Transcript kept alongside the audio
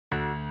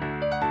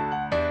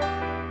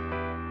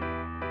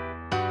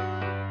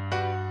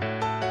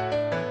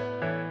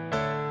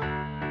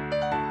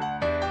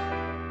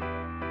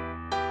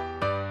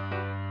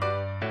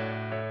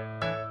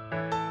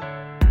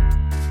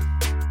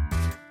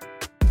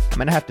I'm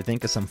going to have to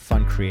think of some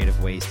fun,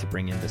 creative ways to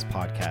bring in this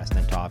podcast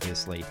and to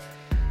obviously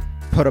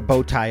put a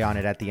bow tie on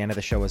it at the end of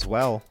the show as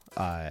well.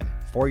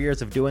 4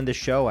 years of doing this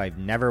show, I've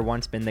never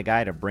once been the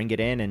guy to bring it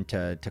in and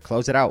to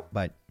close it out,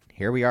 but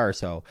here we are.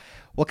 So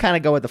we'll kind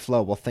of go with the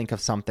flow. We'll think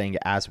of something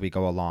as we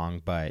go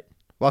along, but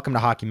welcome to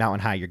Hockey Mountain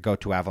High, your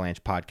go-to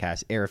Avalanche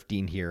podcast. Arif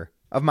Dean here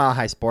of Mile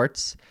High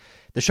Sports.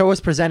 The show is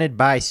presented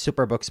by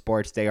Superbook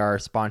Sports. They are our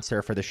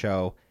sponsor for the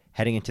show.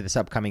 Heading into this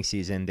upcoming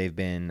season, they've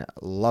been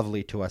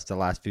lovely to us the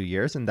last few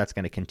years, and that's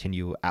going to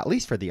continue at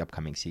least for the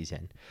upcoming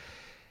season.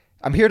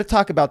 I'm here to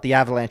talk about the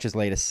Avalanche's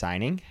latest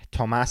signing.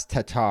 Tomas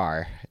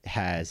Tatar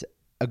has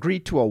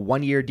agreed to a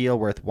one-year deal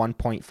worth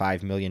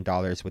 $1.5 million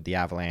with the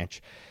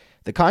Avalanche.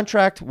 The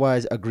contract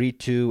was agreed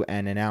to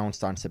and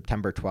announced on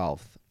September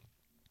 12th.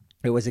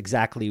 It was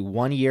exactly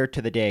 1 year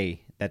to the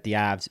day that the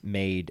Avs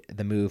made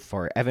the move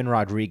for Evan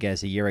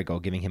Rodriguez a year ago,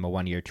 giving him a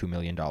one-year, $2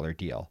 million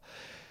deal.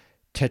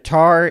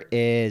 Tatar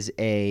is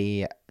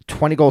a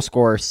 20-goal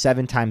scorer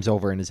 7 times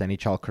over in his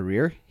NHL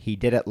career. He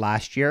did it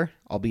last year,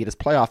 albeit his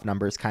playoff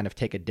numbers kind of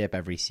take a dip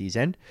every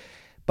season.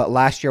 But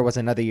last year was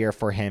another year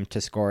for him to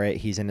score it.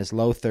 He's in his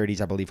low 30s.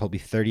 I believe he'll be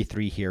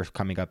 33 here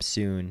coming up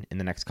soon in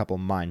the next couple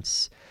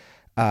months.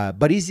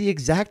 But he's the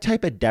exact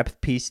type of depth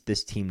piece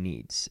this team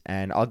needs.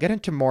 And I'll get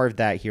into more of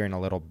that here in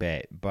a little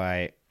bit.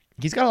 But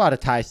he's got a lot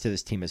of ties to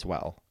this team as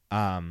well.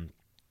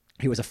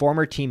 He was a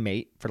former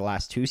teammate for the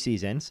last 2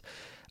 seasons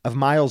of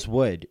Miles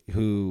Wood,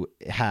 who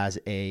has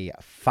a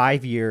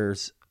 5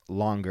 years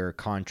longer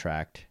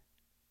contract,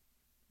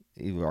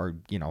 or,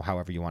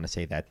 however you want to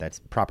say that, that's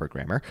proper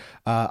grammar,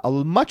 a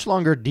much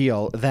longer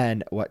deal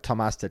than what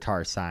Tomas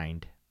Tatar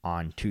signed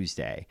on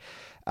Tuesday.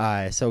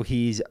 So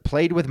he's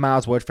played with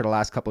Miles Wood for the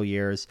last couple of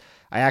years.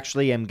 I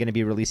actually am going to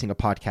be releasing a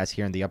podcast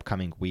here in the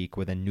upcoming week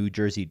with a New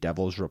Jersey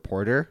Devils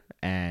reporter,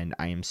 and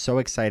I am so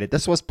excited.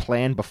 This was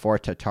planned before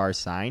Tatar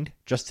signed,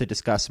 just to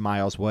discuss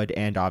Miles Wood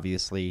and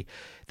obviously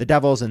the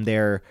Devils and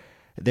their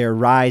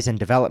rise and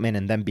development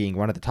and them being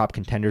one of the top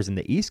contenders in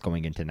the East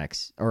going into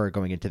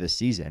this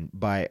season.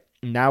 But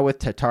now with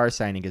Tatar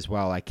signing as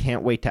well, I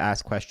can't wait to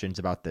ask questions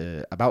about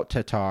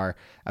Tatar,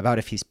 about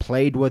if he's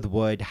played with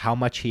Wood, how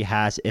much he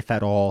has, if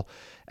at all,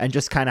 and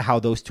just kind of how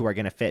those two are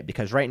going to fit.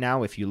 Because right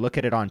now, if you look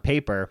at it on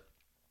paper,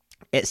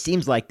 it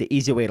seems like the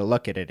easy way to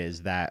look at it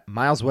is that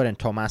Miles Wood and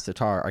Tomas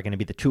Tatar are going to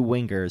be the two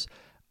wingers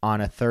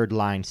on a third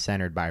line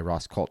centered by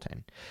Ross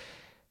Colton.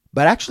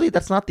 But actually,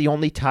 that's not the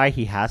only tie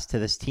he has to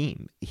this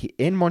team.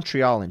 In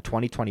Montreal in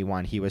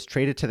 2021, he was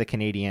traded to the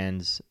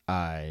Canadiens,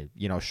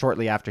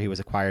 shortly after he was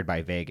acquired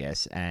by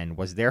Vegas, and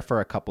was there for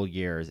a couple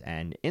years.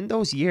 And in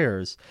those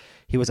years,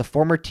 he was a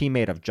former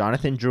teammate of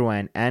Jonathan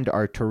Drouin and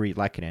Artturi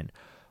Lehkonen.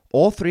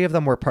 All 3 of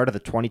them were part of the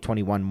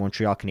 2021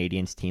 Montreal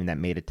Canadiens team that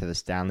made it to the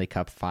Stanley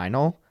Cup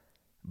final,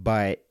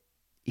 but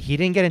he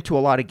didn't get into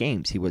a lot of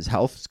games. He was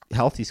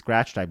healthy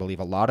scratched, I believe,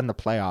 a lot in the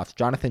playoffs.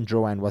 Jonathan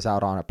Drouin was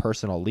out on a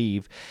personal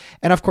leave.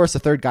 And, of course, the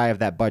third guy of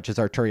that bunch is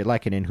Artturi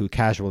Lehkonen, who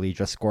casually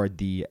just scored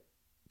the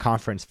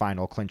conference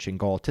final clinching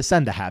goal to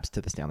send the Habs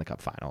to the Stanley Cup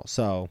final.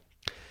 So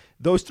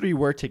those 3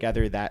 were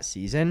together that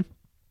season.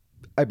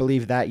 I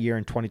believe that year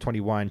in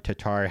 2021,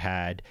 Tatar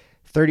had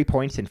 30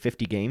 points in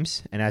 50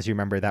 games. And as you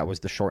remember, that was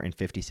the shortened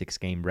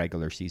 56-game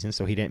regular season,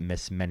 so he didn't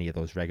miss many of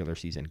those regular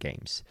season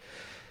games.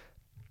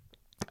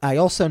 I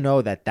also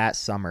know that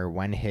summer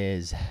when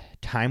his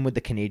time with the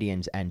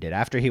Canadiens ended,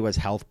 after he was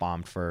health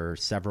bombed for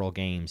several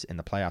games in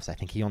the playoffs, I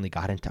think he only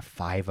got into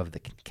 5 of the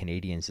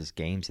Canadiens'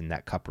 games in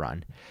that cup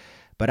run.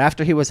 But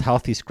after he was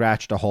healthy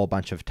scratched a whole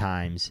bunch of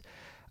times,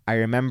 I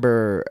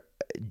remember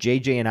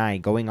JJ and I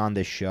going on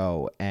this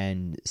show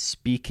and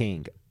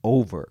speaking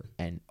over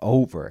and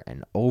over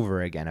and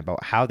over again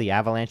about how the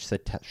Avalanche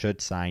should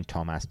sign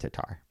Tomas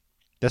Tatar.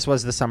 This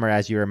was the summer,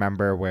 as you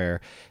remember, where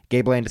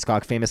Gabe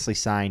Landeskog famously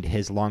signed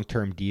his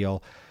long-term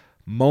deal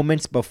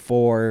moments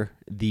before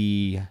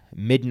the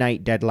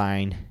midnight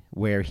deadline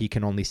where he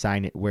can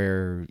sign an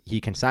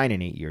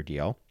 8-year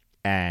deal,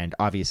 and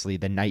obviously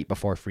the night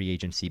before free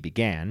agency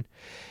began.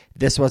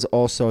 This was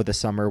also the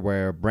summer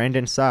where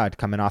Brandon Saad,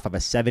 coming off of a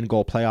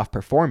 7-goal playoff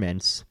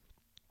performance,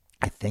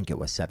 I think it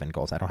was 7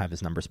 goals. I don't have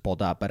his numbers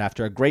pulled up, but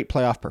after a great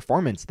playoff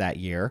performance that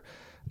year,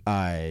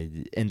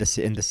 in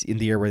the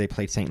year where they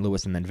played St.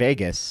 Louis and then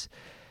Vegas,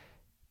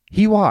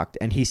 he walked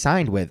and he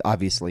signed with,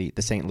 obviously,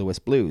 the St. Louis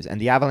Blues, and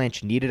the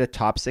Avalanche needed a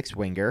top 6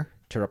 winger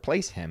to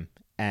replace him.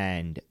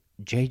 And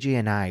JJ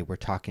and I were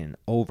talking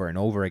over and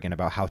over again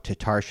about how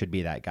Tatar should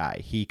be that guy.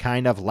 He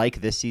kind of,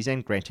 like this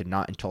season, granted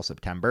not until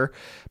September,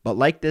 but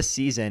like this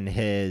season,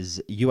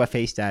 his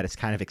UFA status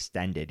kind of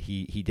extended.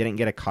 He didn't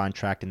get a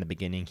contract in the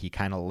beginning. He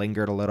kind of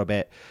lingered a little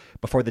bit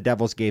before the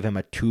Devils gave him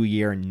a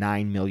 2-year,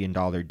 $9 million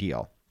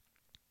deal.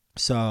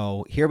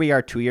 So here we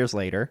are 2 years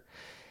later.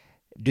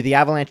 Do the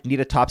Avalanche need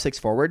a top 6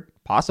 forward?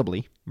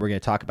 Possibly. We're going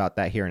to talk about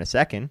that here in a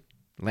second.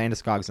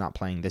 Landeskog's not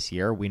playing this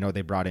year. We know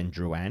they brought in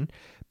Drouin.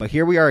 But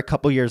here we are a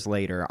couple years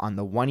later on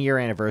the 1-year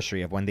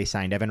anniversary of when they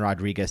signed Evan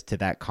Rodriguez to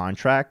that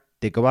contract.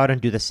 They go out and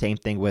do the same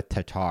thing with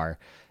Tatar.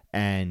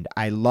 And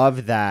I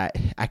love that.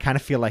 I kind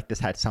of feel like this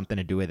had something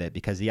to do with it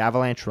because the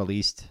Avalanche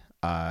released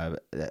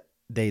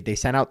they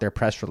sent out their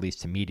press release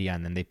to media,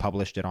 and then they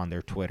published it on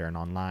their Twitter and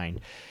online,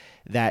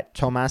 that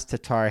Tomas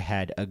Tatar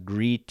had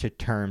agreed to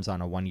terms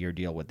on a 1-year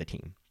deal with the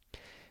team.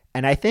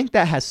 And I think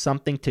that has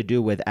something to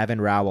do with Evan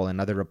Rowell and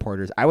other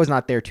reporters. I was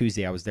not there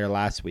Tuesday. I was there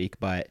last week.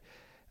 But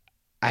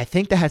I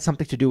think that had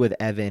something to do with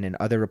Evan and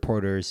other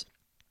reporters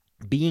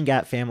being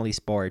at Family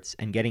Sports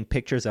and getting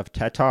pictures of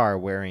Tatar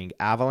wearing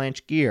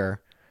Avalanche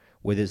gear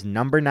with his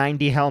number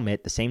 90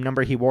 helmet, the same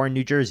number he wore in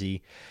New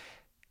Jersey,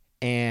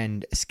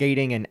 and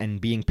skating and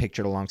being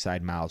pictured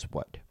alongside Miles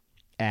Wood.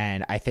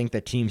 And I think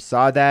the team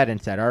saw that and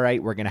said, all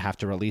right, we're going to have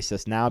to release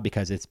this now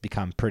because it's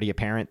become pretty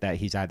apparent that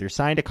he's either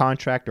signed a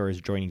contract or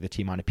is joining the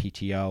team on a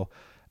PTO.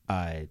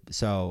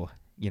 So,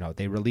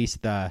 they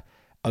released the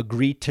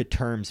agreed to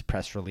terms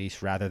press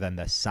release rather than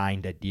the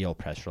signed a deal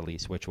press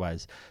release, which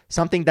was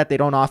something that they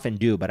don't often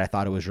do, but I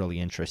thought it was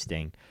really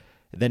interesting.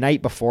 The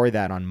night before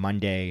that, on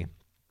Monday,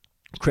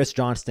 Chris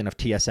Johnston of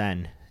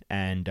TSN,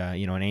 and an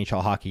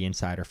NHL hockey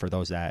insider for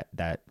those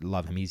that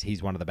love him.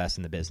 He's one of the best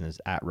in the business,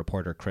 at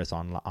reporter Chris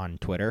on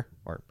Twitter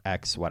or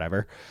X,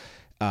 whatever.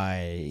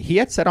 He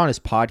had said on his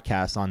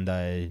podcast on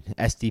the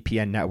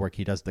SDPN network,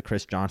 he does the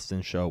Chris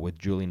Johnston show with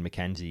Julian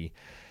McKenzie,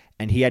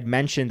 and he had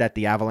mentioned that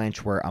the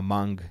Avalanche were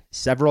among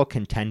several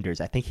contenders.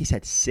 I think he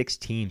said 6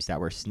 teams that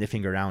were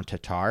sniffing around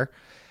Tatar.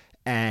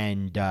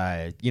 And,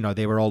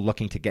 they were all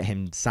looking to get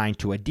him signed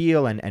to a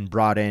deal and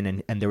brought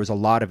in, and there was a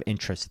lot of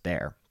interest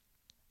there.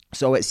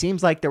 So it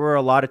seems like there were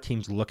a lot of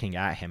teams looking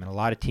at him and a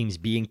lot of teams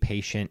being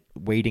patient,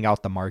 waiting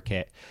out the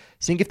market,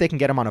 seeing if they can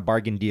get him on a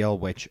bargain deal,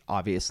 which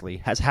obviously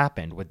has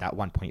happened with that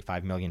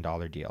 $1.5 million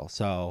deal.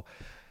 So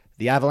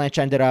the Avalanche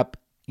ended up,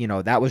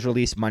 that was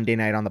released Monday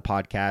night on the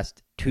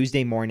podcast.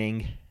 Tuesday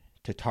morning,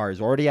 Tatar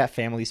is already at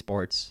Family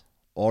Sports,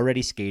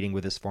 already skating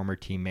with his former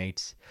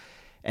teammates.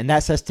 And that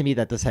says to me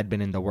that this had been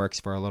in the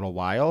works for a little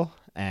while.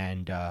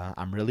 And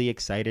I'm really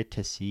excited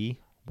to see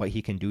what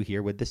he can do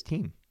here with this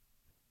team.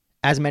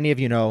 As many of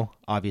you know,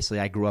 obviously,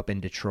 I grew up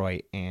in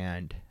Detroit,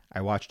 and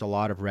I watched a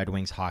lot of Red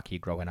Wings hockey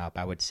growing up.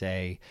 I would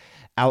say,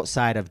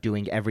 outside of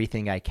doing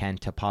everything I can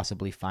to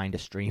possibly find a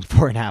stream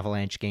for an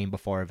Avalanche game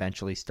before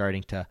eventually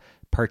starting to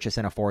purchase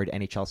and afford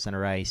NHL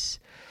Center Ice,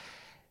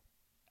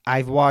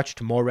 I've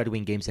watched more Red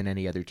Wing games than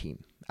any other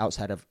team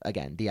outside of,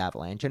 again, the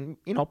Avalanche, and,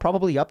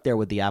 probably up there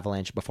with the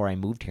Avalanche before I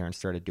moved here and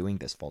started doing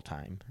this full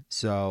time.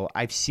 So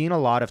I've seen a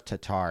lot of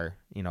Tatar,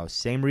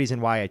 same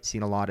reason why I'd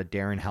seen a lot of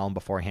Darren Helm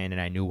beforehand,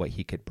 and I knew what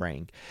he could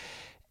bring.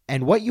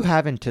 And what you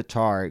have in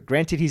Tatar,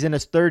 granted he's in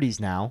his 30s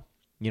now,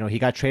 he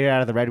got traded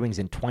out of the Red Wings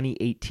in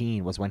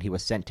 2018 was when he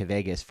was sent to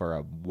Vegas for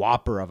a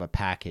whopper of a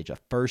package, a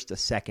first, a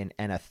second,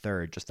 and a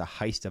third, just a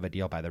heist of a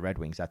deal by the Red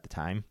Wings at the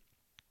time.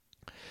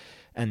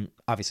 And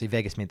obviously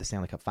Vegas made the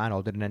Stanley Cup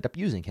final, didn't end up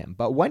using him.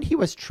 But when he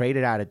was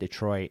traded out of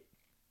Detroit,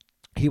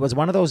 he was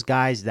one of those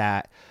guys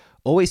that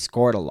always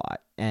scored a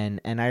lot. And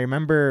I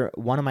remember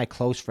one of my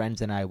close friends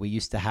and I, we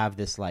used to have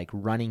this like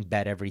running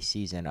bet every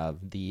season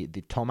of the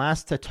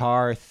Tomas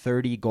Tatar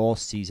 30-goal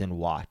season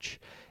watch.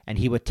 And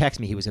he would text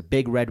me. He was a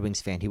big Red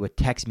Wings fan. He would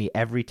text me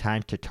every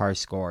time Tatar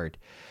scored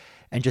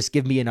and just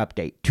give me an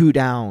update. 2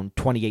 down,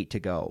 28 to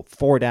go.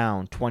 4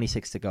 down,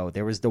 26 to go.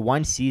 There was the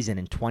one season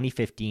in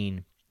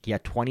 2015 he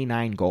had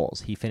 29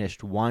 goals. He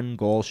finished 1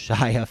 goal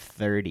shy of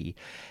 30.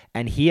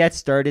 And he had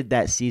started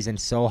that season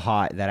so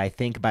hot that I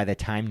think by the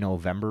time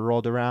November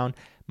rolled around,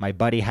 my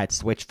buddy had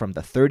switched from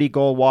the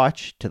 30-goal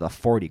watch to the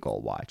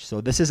 40-goal watch.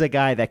 So this is a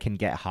guy that can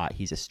get hot.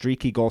 He's a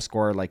streaky goal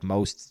scorer like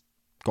most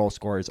goal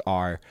scorers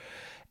are.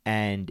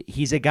 And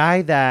he's a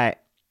guy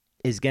that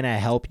is going to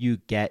help you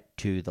get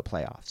to the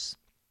playoffs.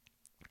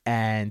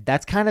 And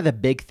that's kind of the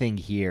big thing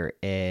here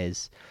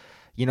is,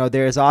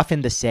 there's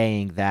often the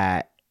saying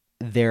that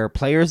there are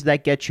players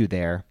that get you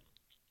there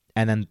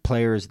and then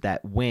players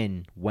that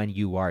win when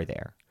you are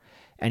there.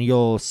 And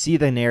you'll see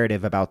the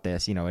narrative about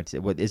this.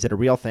 Is it a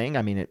real thing?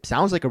 I mean, it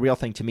sounds like a real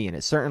thing to me, and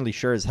it certainly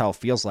sure as hell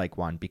feels like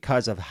one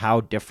because of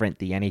how different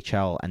the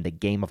NHL and the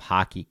game of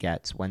hockey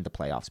gets when the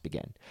playoffs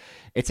begin.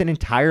 It's an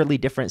entirely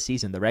different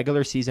season. The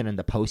regular season and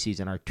the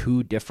postseason are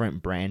 2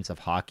 different brands of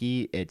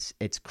hockey. It's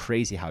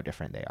crazy how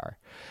different they are.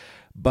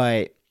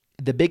 But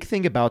the big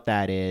thing about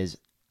that is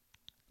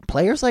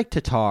players like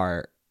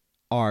Tatar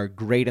are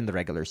great in the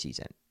regular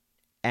season.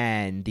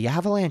 And the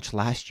Avalanche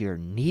last year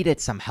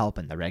needed some help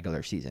in the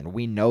regular season.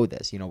 We know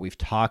this. We've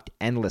talked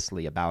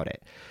endlessly about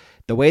it.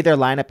 The way their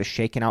lineup is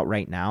shaken out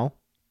right now,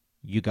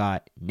 you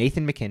got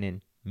Nathan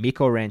MacKinnon,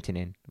 Mikko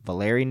Rantanen,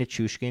 Valeri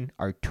Nichushkin,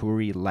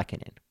 Arturi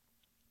Lehkonen.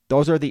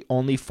 Those are the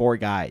only 4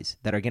 guys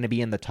that are going to be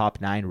in the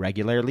top 9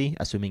 regularly,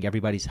 assuming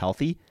everybody's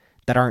healthy,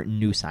 that aren't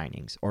new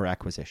signings or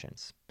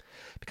acquisitions.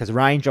 Because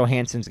Ryan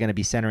Johansson's going to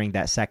be centering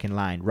that second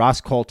line. Ross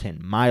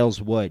Colton,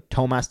 Miles Wood,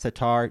 Tomas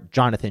Tatar,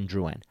 Jonathan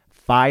Drouin.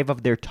 5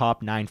 of their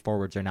top 9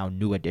 forwards are now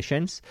new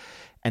additions.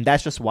 And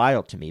that's just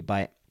wild to me.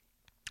 But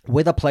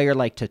with a player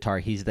like Tatar,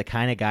 he's the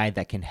kind of guy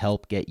that can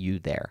help get you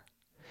there.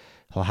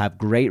 He'll have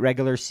great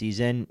regular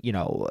season.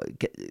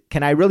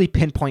 Can I really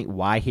pinpoint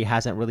why he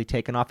hasn't really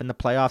taken off in the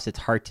playoffs? It's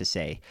hard to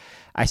say.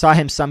 I saw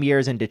him some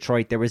years in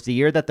Detroit. There was the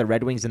year that the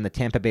Red Wings and the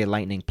Tampa Bay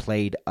Lightning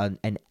played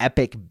an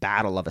epic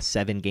battle of a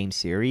 7-game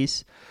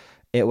series.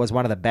 It was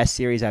one of the best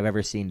series I've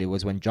ever seen. It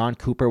was when John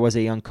Cooper was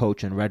a young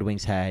coach and Red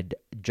Wings had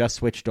just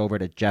switched over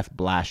to Jeff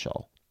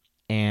Blashill.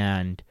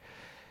 And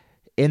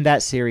in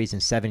that series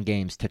in 7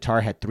 games,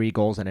 Tatar had 3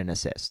 goals and an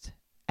assist.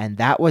 And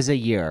that was a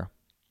year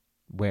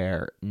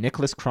where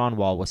Nicholas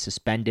Kronwall was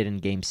suspended in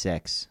Game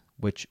 6,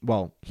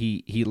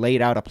 he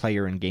laid out a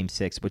player in Game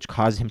 6, which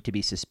caused him to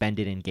be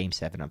suspended in Game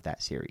 7 of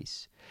that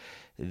series.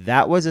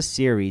 That was a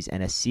series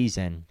and a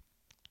season.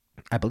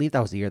 I believe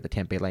that was the year the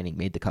Tampa Bay Lightning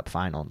made the Cup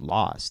final and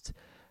lost.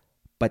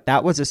 But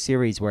that was a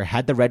series where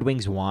had the Red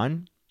Wings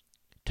won,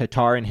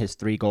 Tatar and his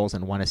 3 goals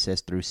and 1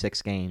 assist through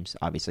 6 games,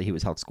 obviously he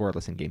was held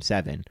scoreless in Game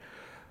 7,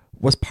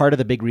 was part of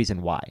the big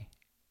reason why.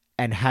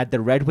 And had the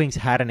Red Wings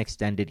had an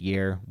extended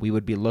year, we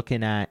would be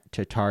looking at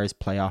Tatar's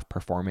playoff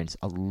performance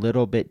a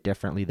little bit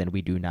differently than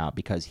we do now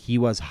because he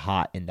was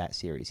hot in that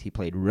series. He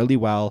played really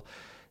well.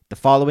 The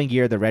following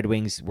year, the Red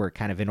Wings were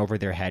kind of in over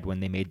their head when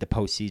they made the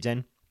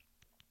postseason.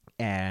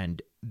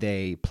 And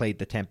they played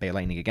the Tampa Bay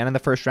Lightning again in the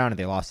first round, and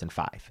they lost in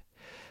 5.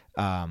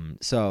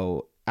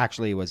 So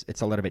actually,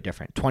 it's a little bit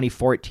different.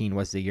 2014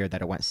 was the year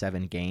that it went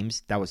 7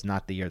 games. That was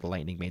not the year the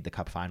Lightning made the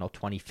Cup final.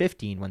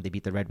 2015, when they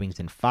beat the Red Wings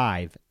in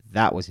 5,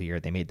 that was the year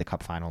they made the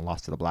Cup final and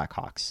lost to the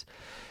Blackhawks.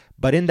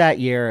 But in that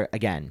year,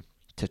 again,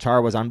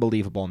 Tatar was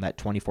unbelievable in that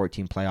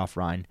 2014 playoff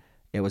run.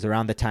 It was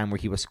around the time where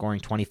he was scoring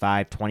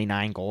 25,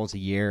 29 goals a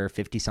year,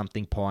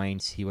 50-something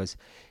points. He was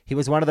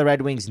one of the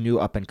Red Wings' new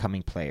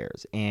up-and-coming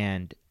players,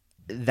 and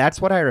that's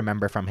what I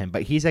remember from him.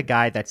 But he's a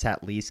guy that's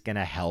at least going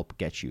to help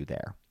get you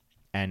there.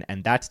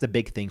 And that's the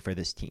big thing for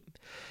this team.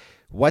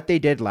 What they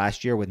did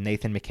last year with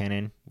Nathan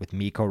MacKinnon, with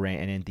Mikko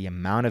Rantanen, the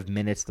amount of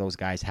minutes those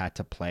guys had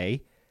to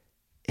play,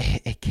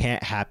 it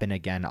can't happen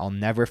again. I'll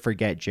never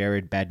forget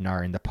Jared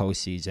Bednar in the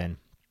postseason.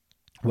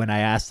 When I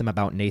asked him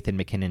about Nathan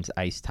MacKinnon's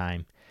ice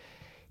time,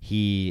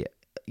 he,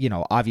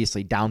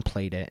 obviously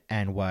downplayed it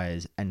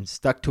and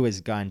stuck to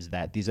his guns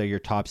that these are your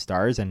top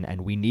stars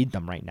and we need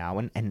them right now.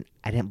 And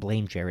I didn't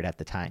blame Jared at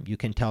the time. You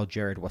can tell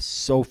Jared was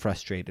so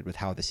frustrated with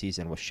how the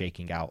season was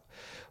shaking out,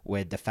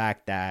 with the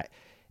fact that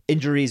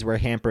injuries were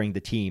hampering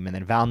the team, and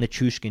then Val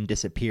Nichushkin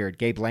disappeared.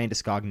 Gabe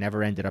Landeskog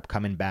never ended up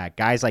coming back.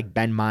 Guys like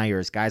Ben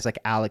Myers, guys like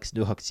Alex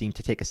Newhook seemed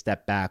to take a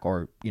step back,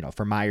 or,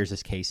 for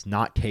Myers' case,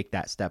 not take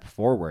that step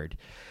forward.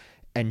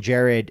 And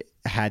Jared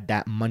had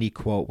that money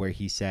quote where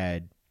he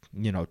said,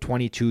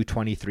 22,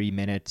 23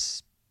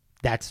 minutes,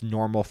 that's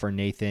normal for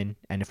Nathan,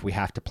 and if we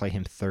have to play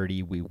him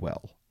 30, we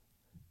will.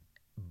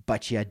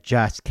 But you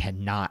just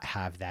cannot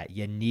have that.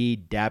 You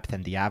need depth,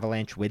 and the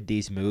Avalanche with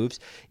these moves,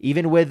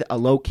 even with a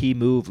low-key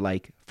move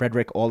like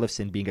Fredrik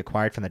Olofsson being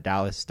acquired from the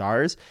Dallas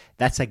Stars,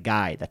 that's a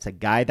guy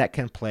that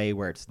can play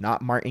where it's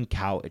not Martin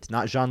Kaut, it's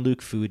not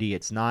Jean-Luc Foudy,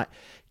 it's not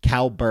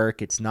Cal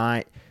Burke, it's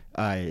not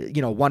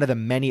one of the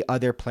many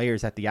other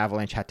players that the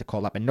Avalanche had to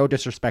call up. And no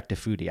disrespect to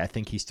Foudy, I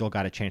think he's still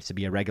got a chance to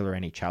be a regular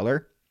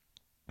NHLer.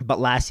 But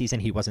last season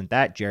he wasn't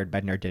that. Jared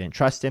Bednar didn't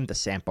trust him. The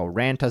Sampo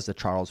Rantas, the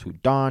Charles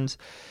Houdons,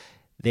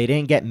 they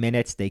didn't get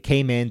minutes. They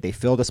came in, they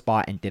filled a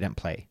spot and didn't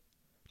play.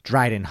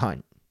 Dryden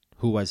Hunt,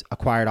 who was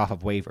acquired off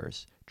of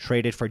waivers,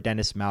 traded for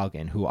Dennis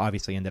Malgin, who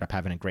obviously ended up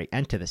having a great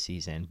end to the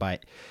season,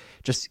 but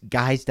just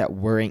guys that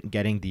weren't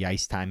getting the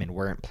ice time and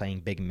weren't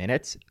playing big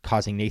minutes,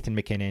 causing Nathan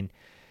MacKinnon,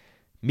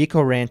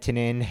 Mikko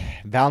Rantanen,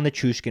 Val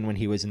Nichushkin when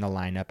he was in the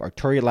lineup,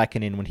 Artturi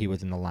Lehkonen when he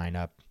was in the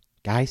lineup,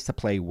 guys to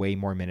play way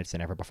more minutes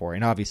than ever before.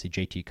 And obviously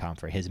JT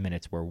Compher, his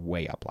minutes were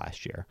way up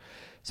last year.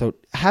 So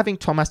having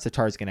Tomas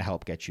Tatar is going to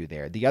help get you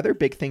there. The other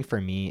big thing for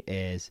me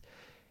is,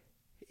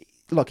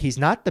 look, he's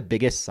not the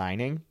biggest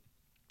signing.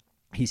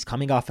 He's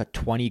coming off a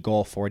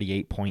 20-goal,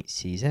 48-point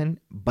season.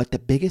 But the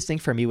biggest thing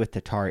for me with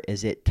Tatar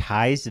is it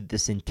ties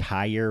this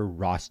entire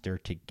roster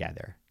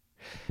together.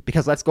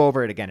 Because let's go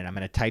over it again, and I'm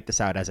going to type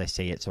this out as I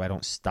say it so I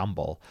don't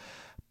stumble.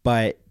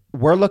 But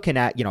we're looking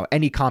at,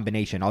 any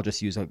combination. I'll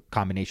just use a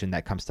combination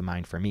that comes to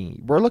mind for me.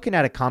 We're looking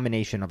at a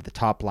combination of the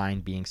top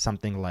line being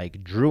something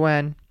like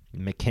Drouin,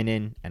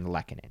 MacKinnon, and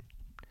Lehkonen.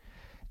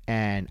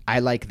 And I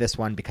like this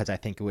one because I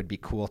think it would be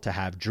cool to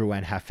have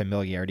Drouin have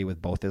familiarity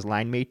with both his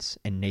line mates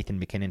and Nathan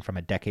MacKinnon from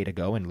a decade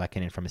ago and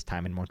Lehkonen from his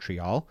time in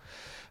Montreal.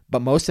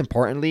 But most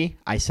importantly,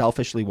 I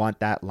selfishly want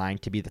that line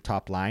to be the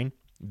top line,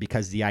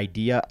 because the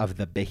idea of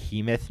the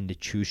behemoth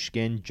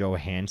Nichushkin,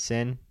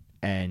 Johansson,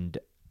 and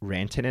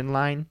Rantanen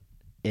line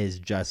is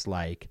just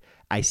like,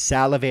 I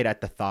salivate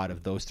at the thought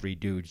of those 3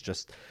 dudes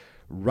just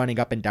running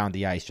up and down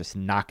the ice, just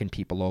knocking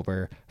people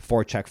over,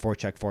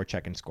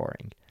 forecheck, and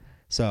scoring.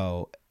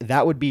 So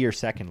that would be your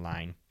second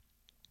line.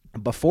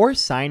 Before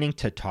signing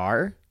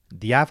Tatar,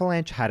 the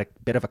Avalanche had a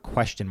bit of a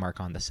question mark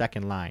on the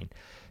second line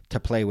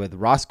to play with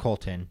Ross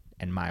Colton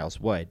and Miles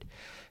Wood.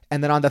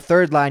 And then on the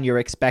third line, you're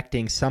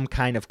expecting some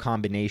kind of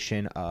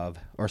combination of,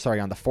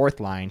 on the fourth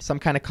line, some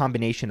kind of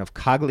combination of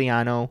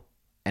Cogliano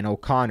and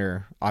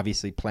O'Connor,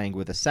 obviously playing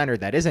with a center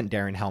that isn't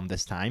Darren Helm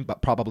this time,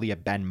 but probably a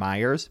Ben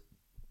Myers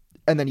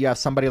And then you have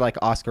somebody like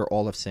Oscar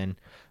Olofsson,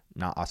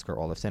 not Oscar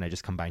Olofsson. I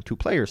just combined two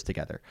players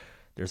together.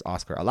 There's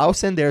Oscar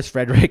Olausson, there's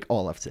Fredrik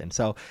Olofsson.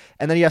 So,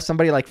 and then you have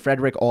somebody like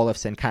Fredrik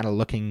Olofsson kind of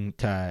looking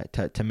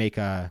to make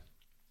a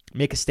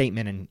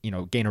statement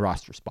and, gain a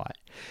roster spot.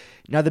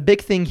 Now, the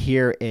big thing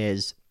here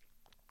is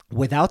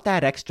without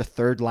that extra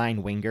third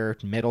line winger,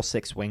 middle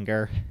six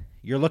winger,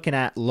 you're looking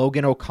at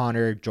Logan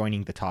O'Connor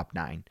joining the top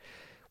 9,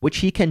 which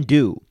he can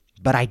do.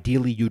 But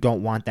ideally, you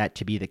don't want that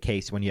to be the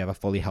case when you have a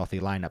fully healthy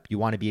lineup. You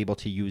want to be able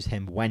to use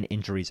him when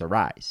injuries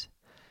arise.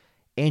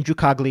 Andrew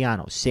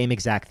Cogliano, same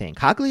exact thing.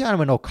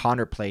 Cogliano and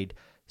O'Connor played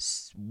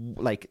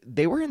like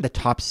they were in the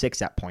top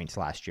 6 at points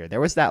last year. There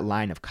was that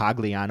line of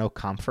Cogliano,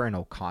 Comfer, and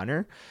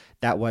O'Connor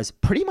that was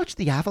pretty much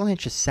the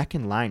Avalanche's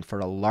second line for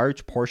a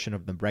large portion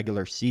of the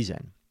regular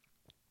season.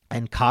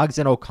 And Cogs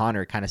and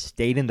O'Connor kind of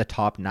stayed in the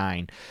top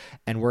 9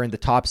 and were in the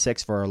top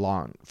 6 for a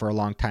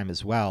long time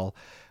as well,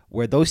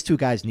 where those two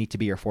guys need to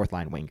be your fourth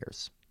line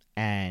wingers.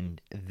 And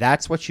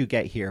that's what you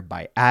get here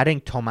by adding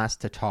Tomas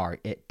Tatar.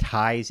 It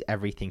ties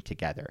everything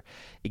together.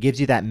 It gives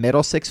you that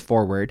middle 6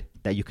 forward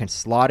that you can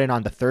slot in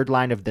on the third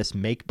line of this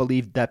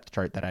make-believe depth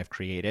chart that I've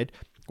created,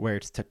 where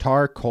it's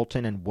Tatar,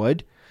 Colton, and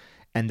Wood.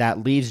 And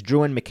that leaves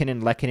Drouin,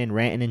 McKinnon, Lehkonen,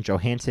 Rantanen,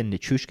 Johansson,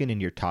 Nichushkin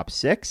in your top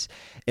 6.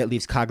 It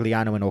leaves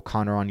Cogliano and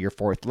O'Connor on your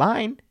fourth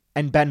line.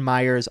 And Ben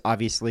Myers,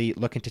 obviously,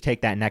 looking to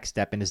take that next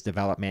step in his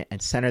development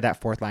and center that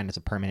fourth line as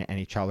a permanent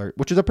NHLer,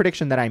 which is a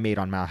prediction that I made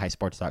on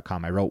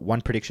MileHighSports.com. I wrote one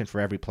prediction for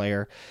every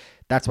player.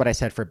 That's what I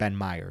said for Ben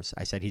Myers.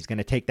 I said he's going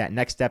to take that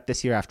next step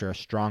this year after a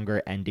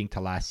stronger ending to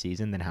last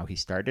season than how he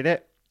started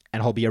it,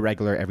 and he'll be a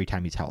regular every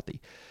time he's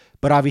healthy.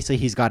 But obviously,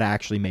 he's got to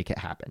actually make it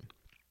happen.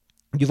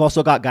 You've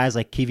also got guys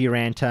like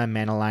Kiviranta,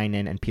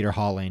 Manalainen, and Peter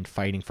Holland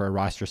fighting for a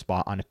roster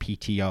spot on a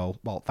PTO,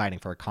 well, fighting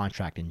for a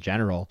contract in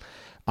general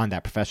on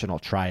that professional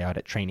tryout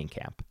at training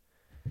camp.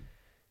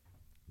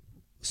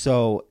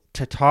 So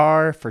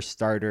Tatar, for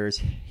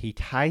starters, he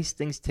ties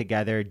things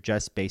together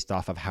just based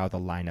off of how the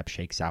lineup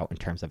shakes out in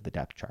terms of the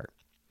depth chart.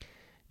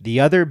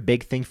 The other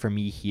big thing for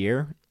me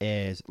here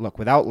is, look,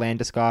 without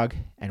Landeskog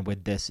and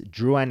with this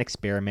Drouin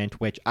experiment,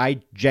 which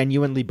I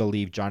genuinely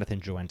believe Jonathan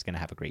Drouin's going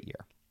to have a great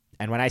year.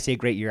 And when I say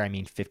great year, I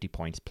mean 50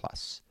 points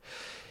plus.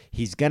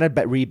 He's going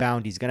to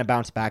rebound. He's going to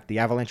bounce back. The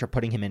Avalanche are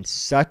putting him in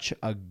such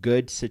a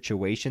good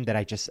situation that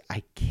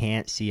I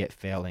can't see it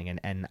failing.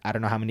 And I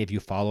don't know how many of you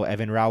follow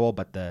Evan Rowell,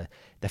 but the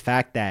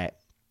fact that,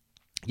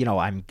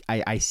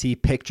 I see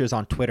pictures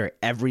on Twitter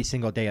every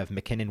single day of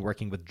McKinnon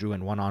working with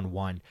Drouin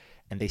one-on-one,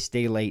 and they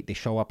stay late, they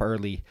show up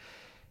early.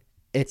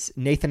 It's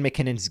Nathan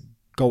McKinnon's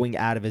going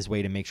out of his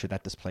way to make sure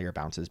that this player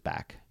bounces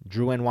back.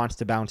 Drouin wants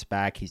to bounce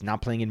back. He's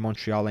not playing in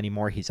Montreal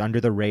anymore. He's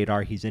under the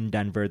radar. He's in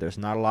Denver. There's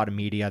not a lot of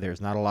media.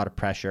 There's not a lot of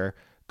pressure.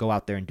 Go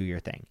out there and do your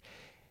thing.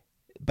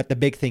 But the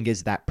big thing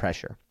is that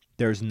pressure.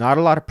 There's not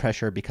a lot of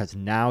pressure because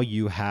now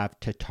you have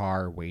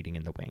Tatar waiting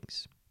in the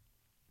wings.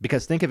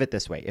 Because think of it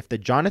this way. If the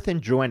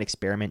Jonathan Drouin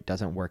experiment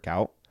doesn't work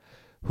out,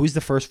 who's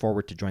the first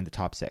forward to join the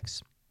top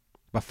 6?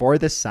 Before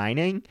this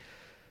signing,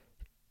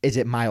 is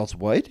it Miles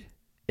Wood?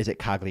 Is it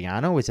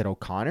Cogliano? Is it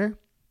O'Connor?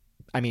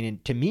 I mean,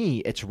 to me,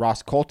 it's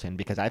Ross Colton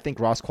because I think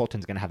Ross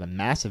Colton's going to have a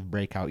massive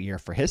breakout year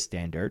for his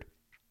standard.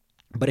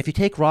 But if you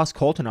take Ross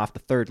Colton off the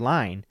third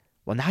line,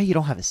 well, now you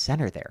don't have a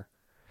center there.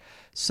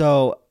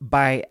 So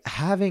by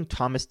having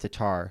Tomas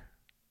Tatar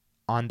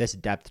on this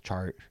depth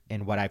chart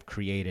in what I've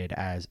created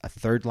as a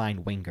third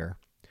line winger,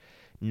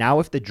 now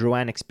if the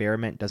Drouin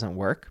experiment doesn't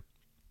work,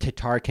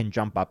 Tatar can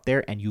jump up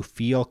there and you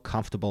feel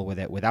comfortable with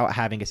it without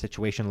having a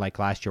situation like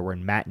last year where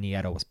Matt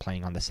Nieto was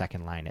playing on the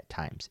second line at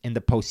times in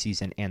the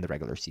postseason and the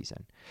regular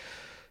season.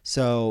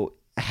 So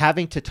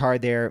having Tatar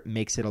there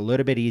makes it a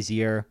little bit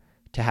easier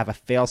to have a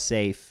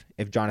fail-safe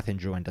if Jonathan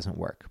Drouin doesn't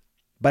work.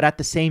 But at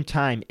the same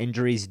time,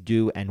 injuries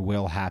do and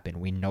will happen.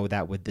 We know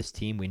that with this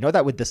team. We know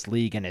that with this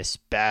league, and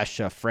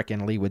especially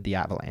freaking with the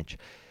Avalanche.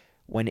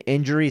 When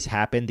injuries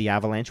happen, the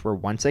Avalanche were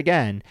once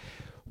again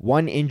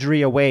one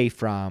injury away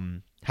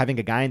from having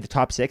a guy in the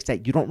top 6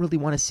 that you don't really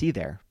want to see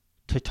there.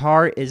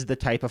 Tatar is the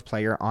type of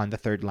player on the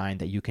third line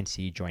that you can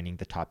see joining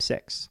the top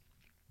 6.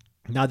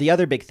 Now, the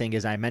other big thing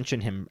is I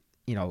mentioned him,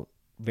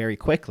 very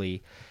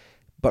quickly,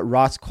 but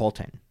Ross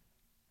Colton.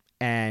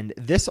 And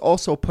this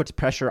also puts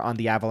pressure on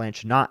the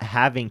Avalanche not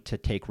having to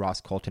take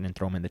Ross Colton and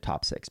throw him in the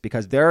top 6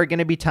 because there are going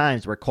to be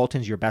times where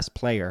Colton's your best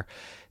player.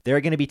 There are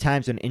going to be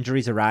times when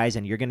injuries arise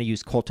and you're going to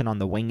use Colton on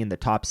the wing in the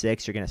top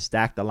 6. You're going to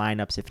stack the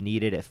lineups if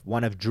needed. If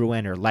one of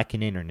Drouin or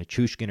Lehkonen or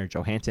Nichushkin or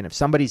Johansson, if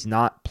somebody's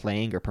not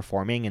playing or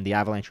performing and the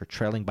Avalanche are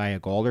trailing by a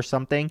goal or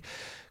something,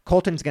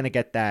 Colton's going to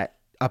get that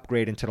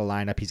upgrade into the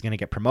lineup. He's going to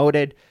get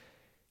promoted.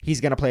 He's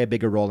going to play a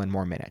bigger role in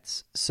more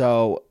minutes.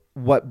 So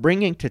what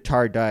bringing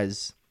Tatar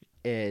does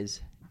is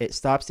it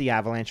stops the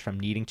Avalanche from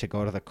needing to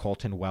go to the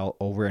Colton well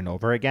over and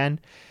over again,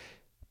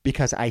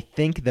 because I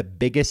think the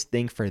biggest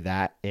thing for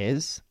that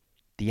is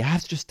the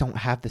Avs just don't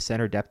have the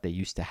center depth they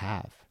used to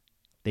have.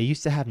 They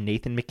used to have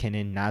Nathan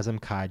McKinnon,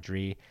 Nazem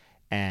Kadri,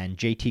 and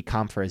JT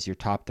Compher as your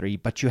top 3,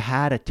 but you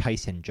had a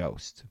Tyson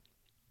Jost.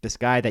 this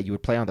guy that you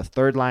would play on the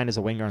third line as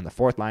a winger, on the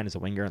fourth line as a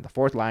winger, and the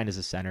fourth line as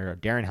a center.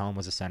 Darren Helm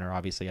was a center,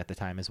 obviously, at the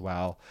time as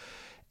well.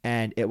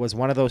 And it was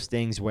one of those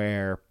things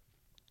where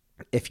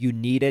if you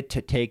needed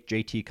to take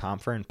JT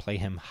Compher and play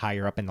him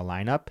higher up in the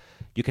lineup,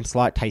 you can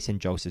slot Tyson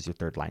Jost as your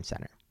third line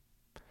center.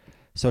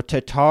 So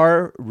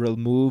Tatar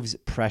removes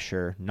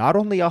pressure not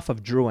only off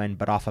of Drouin,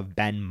 but off of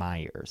Ben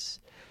Myers,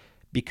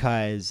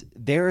 because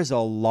there is a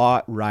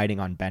lot riding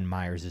on Ben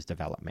Myers'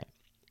 development.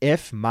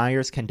 If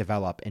Myers can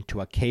develop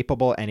into a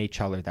capable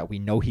NHLer that we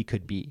know he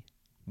could be,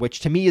 which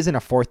to me isn't a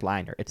fourth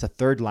liner, it's a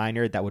third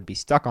liner that would be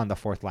stuck on the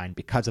fourth line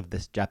because of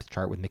this depth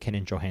chart with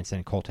McKinnon, Johansson,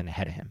 and Colton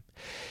ahead of him.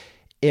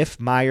 If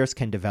Myers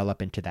can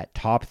develop into that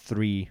top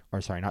three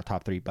lines,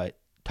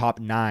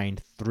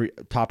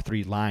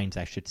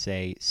 I should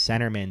say,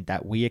 centerman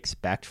that we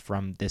expect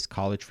from this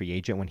college free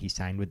agent when he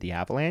signed with the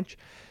Avalanche,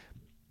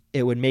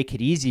 it would make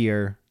it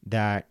easier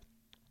that,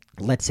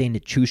 let's say,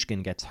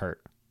 Nichushkin gets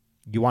hurt.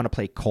 You want to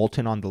play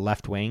Colton on the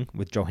left wing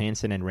with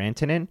Johansson and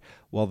Rantanen?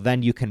 Well,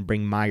 then you can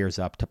bring Myers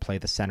up to play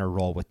the center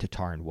role with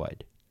Tatar and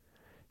Wood.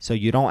 So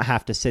you don't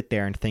have to sit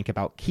there and think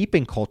about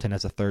keeping Colton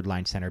as a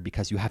third-line center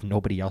because you have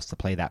nobody else to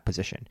play that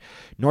position.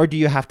 Nor do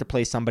you have to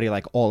play somebody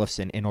like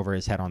Olofsson in over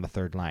his head on the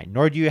third line.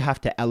 Nor do you have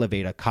to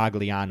elevate a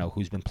Cogliano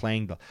who's been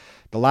playing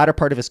the latter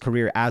part of his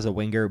career as a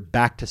winger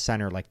back to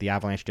center like the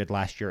Avalanche did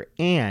last year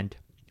and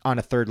on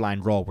a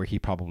third-line role where he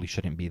probably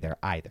shouldn't be there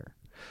either.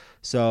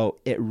 So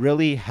it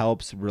really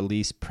helps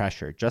release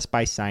pressure just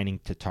by signing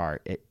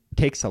Tatar. It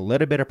takes a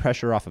little bit of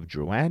pressure off of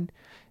Drouin.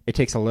 It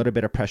takes a little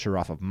bit of pressure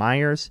off of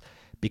Myers,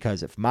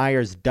 because if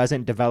Myers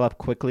doesn't develop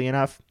quickly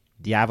enough,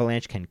 the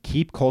Avalanche can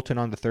keep Colton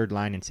on the third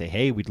line and say,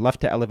 hey, we'd love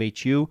to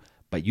elevate you,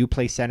 but you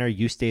play center,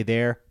 you stay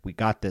there. We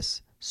got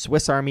this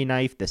Swiss Army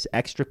knife, this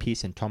extra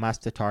piece in Tomas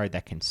Tatar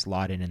that can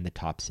slot in the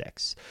top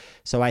six.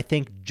 So I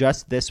think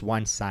just this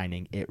one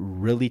signing, it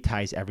really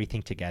ties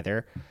everything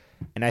together.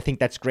 And I think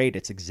that's great.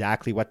 It's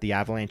exactly what the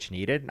Avalanche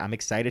needed. I'm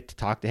excited to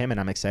talk to him, and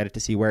I'm excited to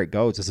see where it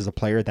goes. This is a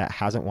player that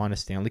hasn't won a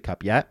Stanley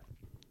Cup yet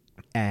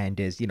and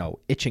is,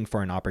 itching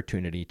for an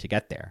opportunity to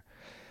get there.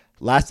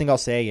 Last thing I'll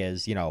say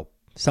is,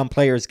 some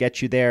players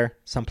get you there.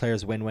 Some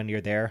players win when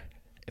you're there.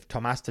 If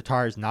Tomas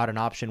Tatar is not an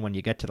option when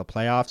you get to the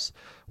playoffs,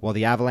 well,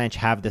 the Avalanche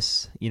have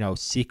this,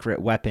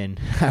 secret weapon,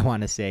 I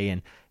want to say,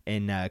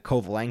 in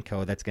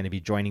Kovalenko that's going to be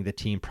joining the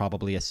team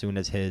probably as soon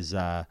as his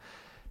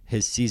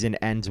season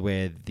ends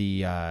with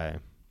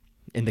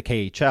in the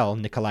KHL,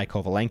 Nikolai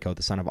Kovalenko,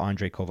 the son of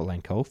Andrei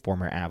Kovalenko,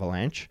 former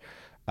Avalanche,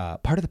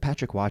 part of the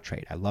Patrick Waugh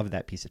trade. I love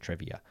that piece of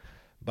trivia.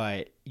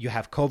 But you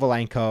have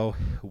Kovalenko.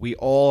 We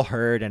all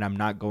heard, and I'm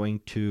not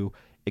going to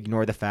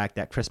ignore the fact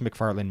that Chris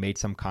McFarland made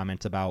some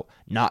comments about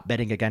not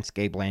betting against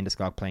Gabe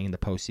Landeskog playing in the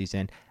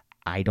postseason.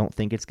 I don't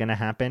think it's going to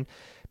happen.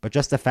 But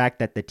just the fact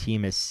that the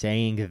team is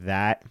saying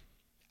that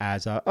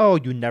as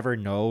you never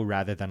know,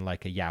 rather than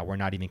we're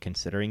not even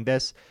considering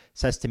this,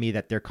 says to me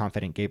that they're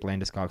confident Gabe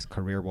Landeskog's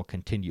career will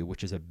continue,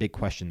 which is a big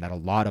question that a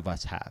lot of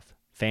us have.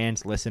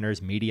 Fans,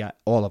 listeners, media,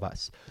 all of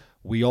us.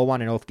 We all want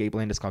to know if Gabe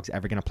Landeskog's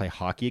ever going to play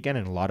hockey again,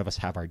 and a lot of us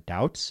have our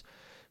doubts.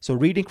 So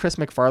reading Chris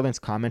McFarland's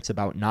comments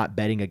about not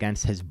betting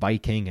against his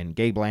Viking and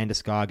Gabe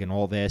Landeskog and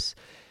all this,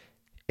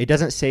 it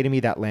doesn't say to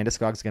me that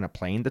Landeskog's going to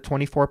play in the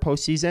 24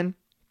 postseason,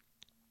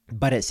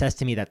 but it says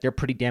to me that they're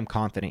pretty damn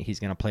confident he's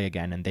going to play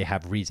again, and they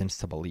have reasons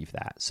to believe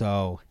that.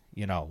 So,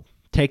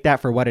 take that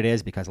for what it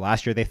is, because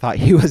last year they thought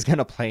he was going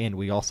to play, and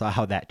we all saw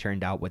how that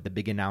turned out with the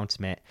big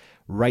announcement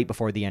right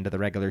before the end of the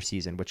regular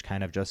season, which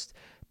kind of just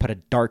put a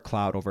dark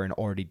cloud over an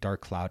already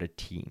dark clouded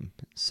team.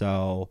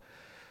 So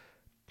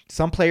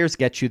some players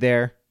get you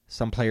there.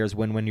 Some players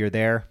win when you're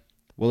there.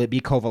 Will it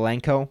be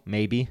Kovalenko?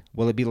 Maybe.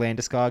 Will it be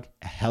Landeskog?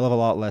 A hell of a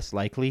lot less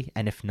likely.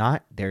 And if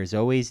not, there's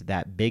always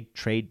that big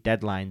trade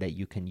deadline that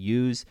you can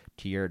use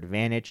to your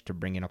advantage to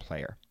bring in a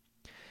player.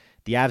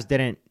 The Avs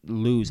didn't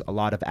lose a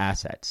lot of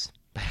assets.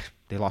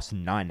 They lost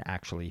none,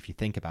 actually, if you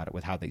think about it,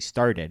 with how they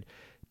started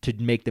to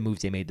make the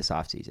moves they made this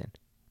offseason.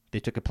 They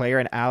took a player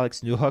in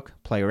Alex Newhook,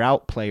 player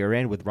out, player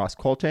in with Ross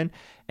Colton,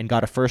 and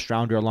got a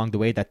first-rounder along the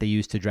way that they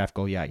used to draft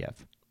Golyayev.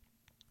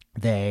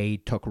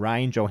 They took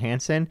Ryan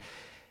Johansson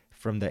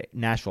from the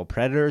Nashville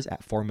Predators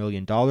at $4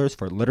 million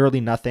for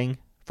literally nothing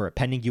for a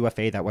pending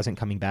UFA that wasn't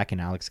coming back in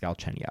Alex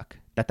Galchenyuk,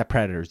 that the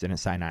Predators didn't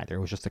sign either. It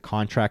was just a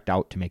contract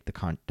out to make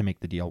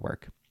the deal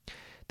work.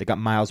 They got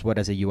Miles Wood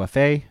as a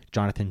UFA,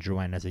 Jonathan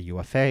Drouin as a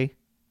UFA,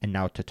 and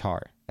now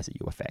Tatar as a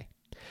UFA.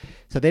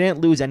 So they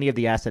didn't lose any of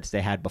the assets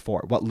they had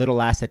before, what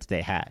little assets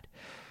they had.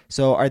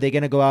 So are they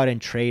going to go out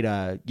and trade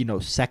a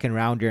second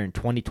rounder in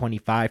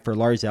 2025 for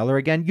Lars Eller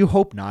again? You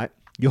hope not.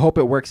 You hope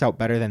it works out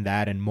better than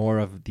that and more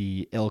of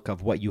the ilk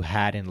of what you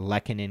had in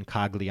Lehkonen,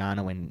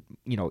 Cogliano, and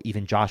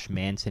even Josh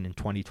Manson in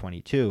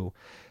 2022.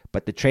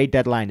 But the trade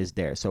deadline is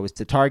there. So is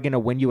Tatar going to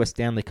win you a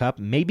Stanley Cup?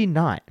 Maybe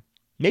not.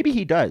 Maybe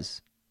he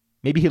does.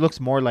 Maybe he looks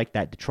more like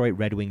that Detroit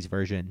Red Wings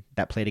version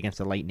that played against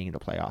the Lightning in the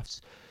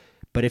playoffs.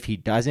 But if he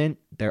doesn't,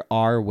 there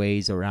are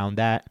ways around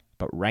that.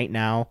 But right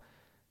now,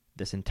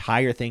 this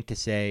entire thing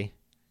is to say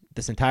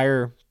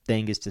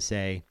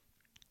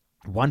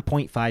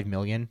 $1.5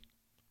 million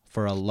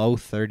for a low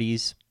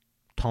 30s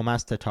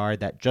Tomas Tatar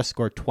that just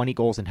scored 20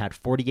 goals and had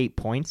 48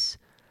 points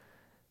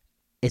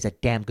is a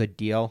damn good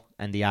deal,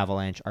 and the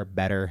Avalanche are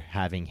better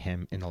having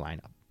him in the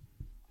lineup.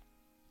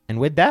 And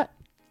with that,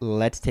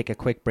 let's take a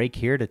quick break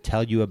here to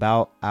tell you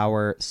about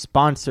our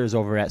sponsors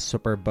over at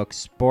Superbook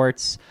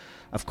Sports.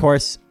 Of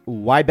course,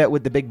 why bet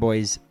with the big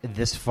boys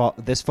this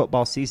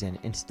football season?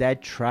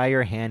 Instead, try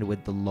your hand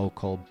with the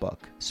local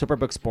book.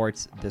 Superbook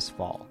Sports this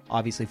fall.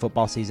 Obviously,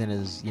 football season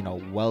is,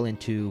 well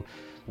into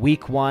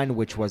week 1,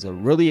 which was a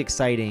really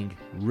exciting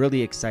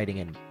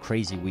and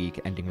crazy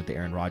week, ending with the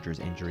Aaron Rodgers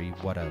injury.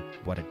 What a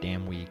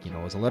damn week. It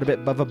was a little bit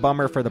of a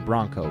bummer for the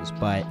Broncos,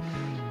 but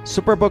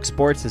Superbook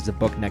Sports is the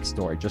book next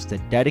door. Just a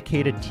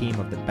dedicated team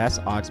of the best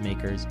odds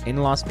makers in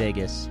Las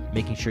Vegas,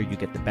 making sure you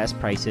get the best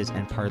prices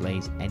and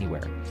parlays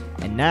anywhere.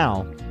 And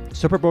now,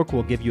 Superbook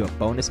will give you a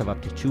bonus of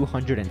up to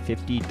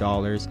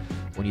 $250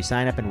 when you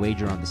sign up and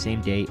wager on the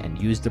same day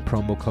and use the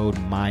promo code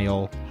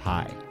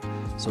MILEHIGH.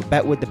 So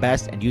bet with the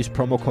best and use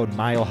promo code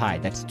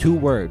MILEHIGH. That's 2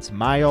 words,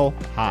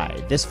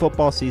 MILEHIGh. This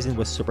football season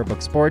with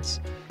Superbook Sports.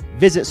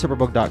 Visit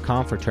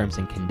superbook.com for terms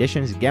and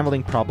conditions.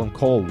 Gambling problem,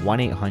 call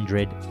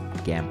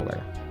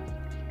 1-800-GAMBLER.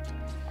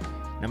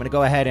 I'm going to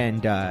go ahead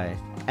and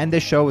end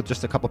this show with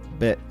just a couple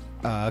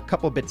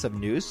bits of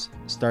news,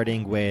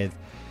 starting with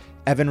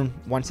Evan.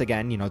 Once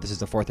again, this is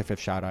the 4th or 5th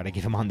shout out I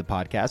give him on the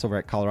podcast over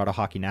at Colorado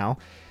Hockey Now.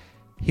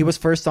 He was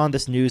first on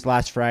this news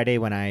last Friday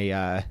when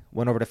I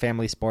went over to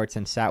Family Sports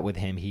and sat with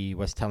him. He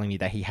was telling me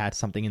that he had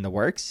something in the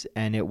works,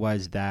 and it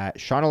was that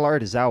Sean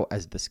Allard is out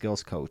as the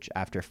skills coach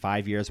after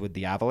 5 years with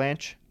the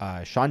Avalanche.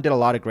 Sean did a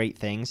lot of great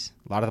things.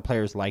 A lot of the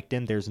players liked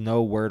him. There's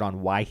no word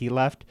on why he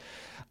left.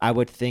 I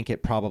would think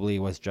it probably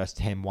was just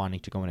him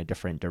wanting to go in a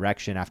different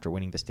direction after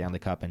winning the Stanley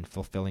Cup and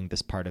fulfilling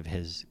this part of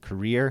his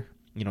career.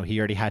 He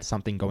already had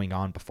something going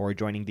on before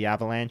joining the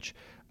Avalanche.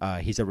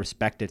 He's a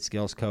respected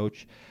skills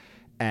coach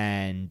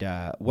and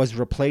was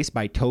replaced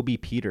by Toby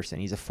Peterson.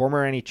 He's a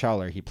former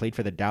NHLer. He played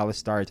for the Dallas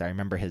Stars. I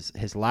remember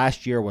his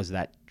last year was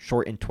that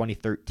shortened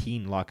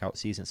 2013 lockout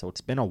season, so it's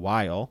been a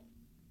while.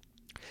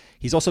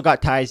 He's also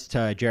got ties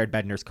to Jared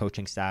Bednar's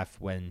coaching staff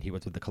when he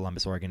was with the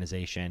Columbus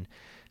organization.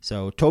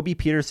 So Toby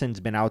Peterson's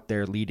been out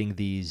there leading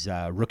these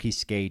rookie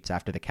skates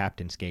after the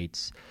captain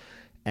skates.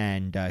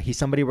 And he's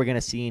somebody we're going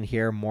to see and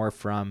hear more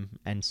from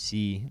and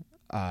see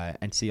a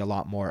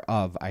lot more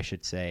of, I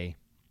should say,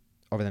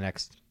 over the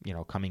next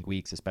coming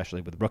weeks,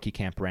 especially with rookie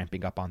camp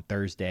ramping up on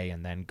Thursday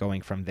and then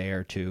going from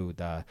there to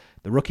the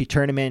rookie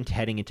tournament,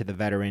 heading into the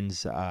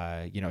veterans,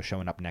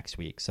 showing up next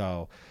week.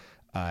 So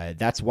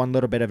that's one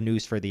little bit of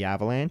news for the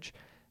Avalanche.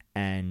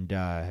 And,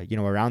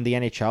 around the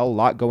NHL, a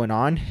lot going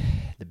on.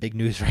 The big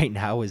news right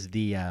now is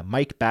the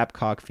Mike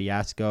Babcock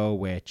fiasco,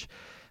 which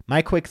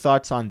my quick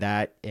thoughts on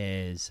that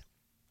is,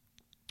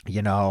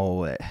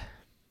 I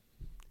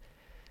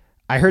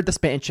heard the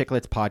Spit and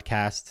Chicklets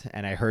podcast,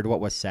 and I heard what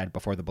was said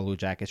before the Blue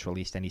Jackets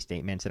released any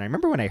statements. And I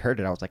remember when I heard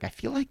it, I was like, I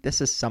feel like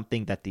this is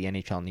something that the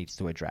NHL needs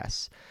to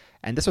address.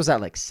 And this was at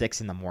like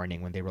 6 a.m.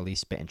 when they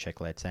released Spit and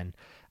Chicklets. And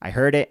I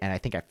heard it, and I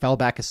think I fell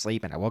back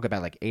asleep, and I woke up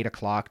at like 8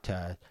 o'clock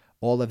to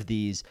all of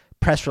these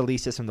press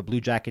releases from the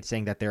Blue Jackets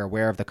saying that they're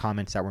aware of the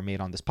comments that were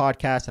made on this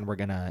podcast, and we're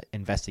going to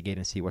investigate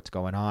and see what's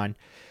going on.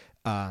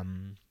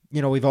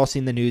 We've all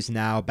seen the news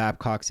now.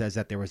 Babcock says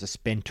that there was a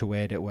spin to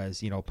it. It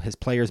was, his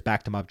players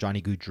backed him up.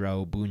 Johnny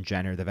Gaudreau, Boone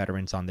Jenner, the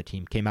veterans on the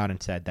team came out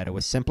and said that it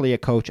was simply a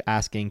coach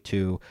asking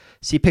to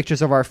see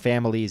pictures of our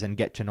families and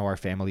get to know our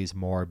families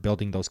more,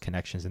 building those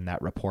connections and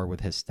that rapport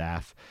with his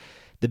staff.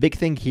 The big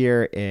thing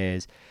here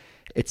is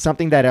it's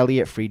something that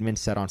Elliot Friedman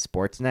said on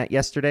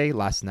Sportsnet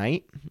last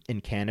night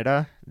in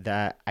Canada,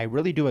 that I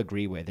really do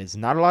agree with. Is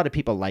not a lot of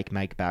people like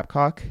Mike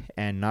Babcock,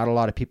 and not a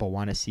lot of people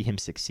want to see him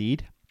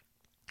succeed.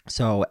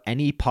 So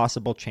any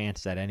possible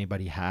chance that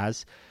anybody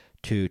has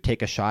to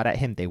take a shot at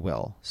him, they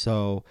will.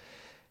 So,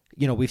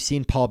 we've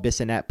seen Paul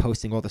Bissonnette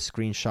posting all the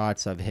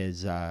screenshots of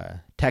his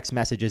text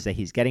messages that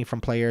he's getting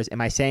from players. Am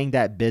I saying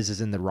that Biz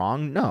is in the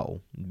wrong? No.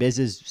 Biz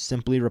is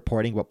simply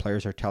reporting what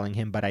players are telling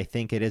him, but I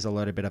think it is a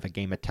little bit of a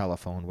game of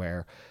telephone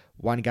where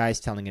one guy's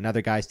telling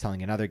another guy's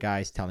telling another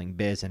guy's telling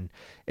Biz, and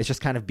it's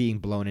just kind of being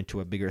blown into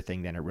a bigger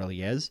thing than it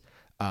really is.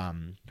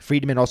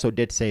 Friedman also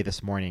did say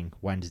this morning,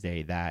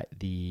 Wednesday, that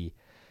the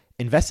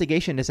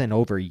investigation isn't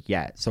over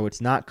yet, so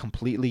it's not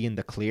completely in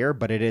the clear,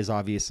 but it is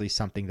obviously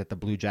something that the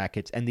Blue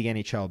Jackets and the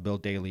NHL, Bill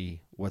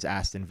Daly was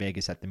asked in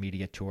Vegas at the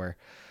media tour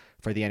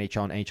for the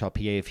NHL and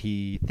NHLPA if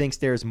he thinks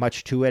there's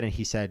much to it, and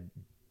he said,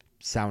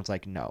 sounds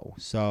like no.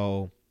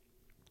 So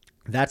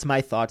that's my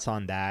thoughts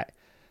on that.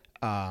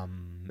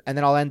 And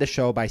then I'll end the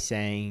show by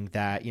saying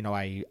that,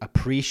 I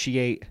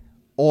appreciate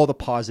all the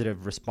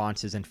positive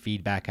responses and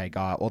feedback I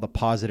got, all the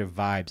positive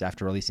vibes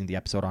after releasing the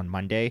episode on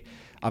Monday.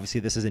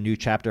 Obviously, this is a new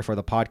chapter for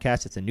the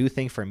podcast. It's a new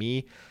thing for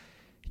me.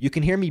 You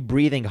can hear me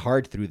breathing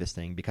hard through this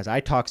thing because I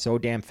talk so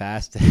damn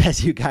fast,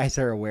 as you guys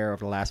are aware,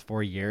 over the last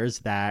 4 years,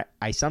 that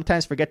I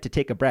sometimes forget to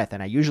take a breath,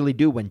 and I usually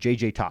do when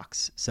JJ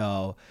talks.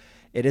 So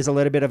it is a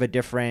little bit of a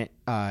different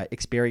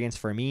experience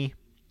for me,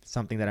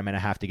 something that I'm going to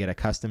have to get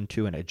accustomed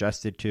to and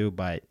adjusted to,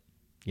 but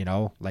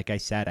Like I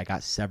said, I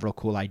got several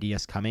cool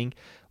ideas coming.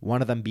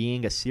 One of them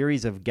being a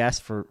series of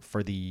guests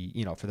for the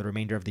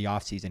remainder of the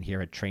offseason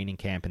here at training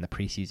camp and the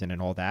preseason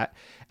and all that.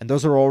 And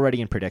those are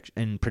already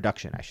in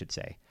production, I should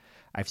say.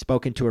 I've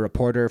spoken to a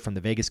reporter from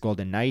the Vegas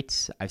Golden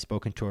Knights. I've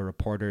spoken to a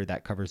reporter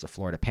that covers the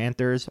Florida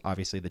Panthers,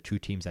 obviously the two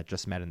teams that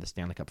just met in the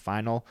Stanley Cup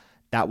Final.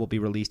 That will be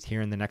released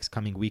here in the next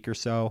coming week or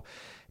so.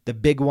 The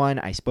big one,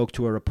 I spoke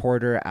to a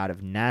reporter out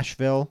of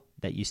Nashville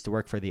that used to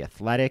work for The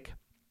Athletic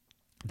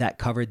that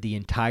covered the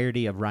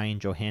entirety of Ryan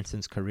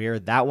Johansson's career.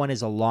 That one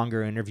is a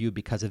longer interview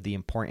because of the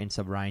importance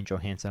of Ryan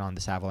Johansson on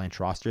this Avalanche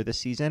roster this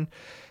season.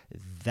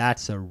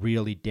 That's a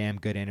really damn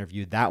good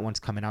interview. That one's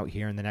coming out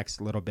here in the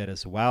next little bit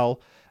as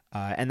well.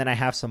 And then I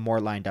have some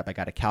more lined up. I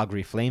got a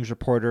Calgary Flames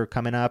reporter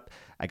coming up.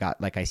 I got,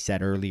 like I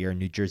said earlier,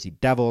 New Jersey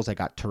Devils. I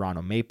got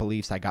Toronto Maple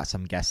Leafs. I got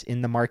some guests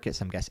in the market,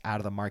 some guests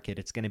out of the market.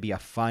 It's going to be a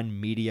fun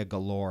media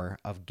galore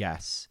of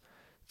guests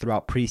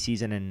throughout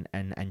preseason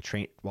and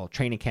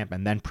training camp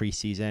and then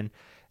preseason.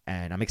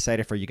 And I'm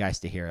excited for you guys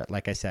to hear it.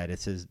 Like I said,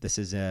 this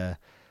is a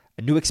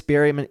new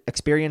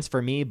experience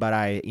for me, but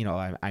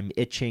I'm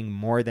itching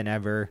more than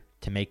ever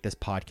to make this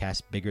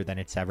podcast bigger than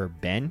it's ever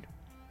been.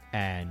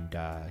 And,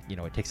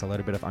 it takes a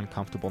little bit of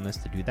uncomfortableness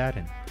to do that.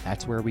 And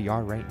that's where we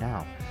are right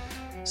now.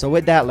 So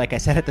with that, like I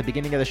said at the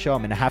beginning of the show,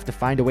 I'm going to have to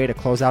find a way to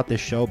close out this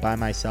show by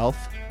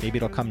myself. Maybe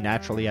it'll come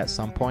naturally at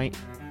some point.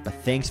 But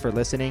thanks for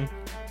listening.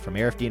 From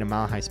Arif Dean and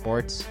Mile High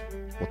Sports,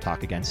 we'll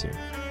talk again soon.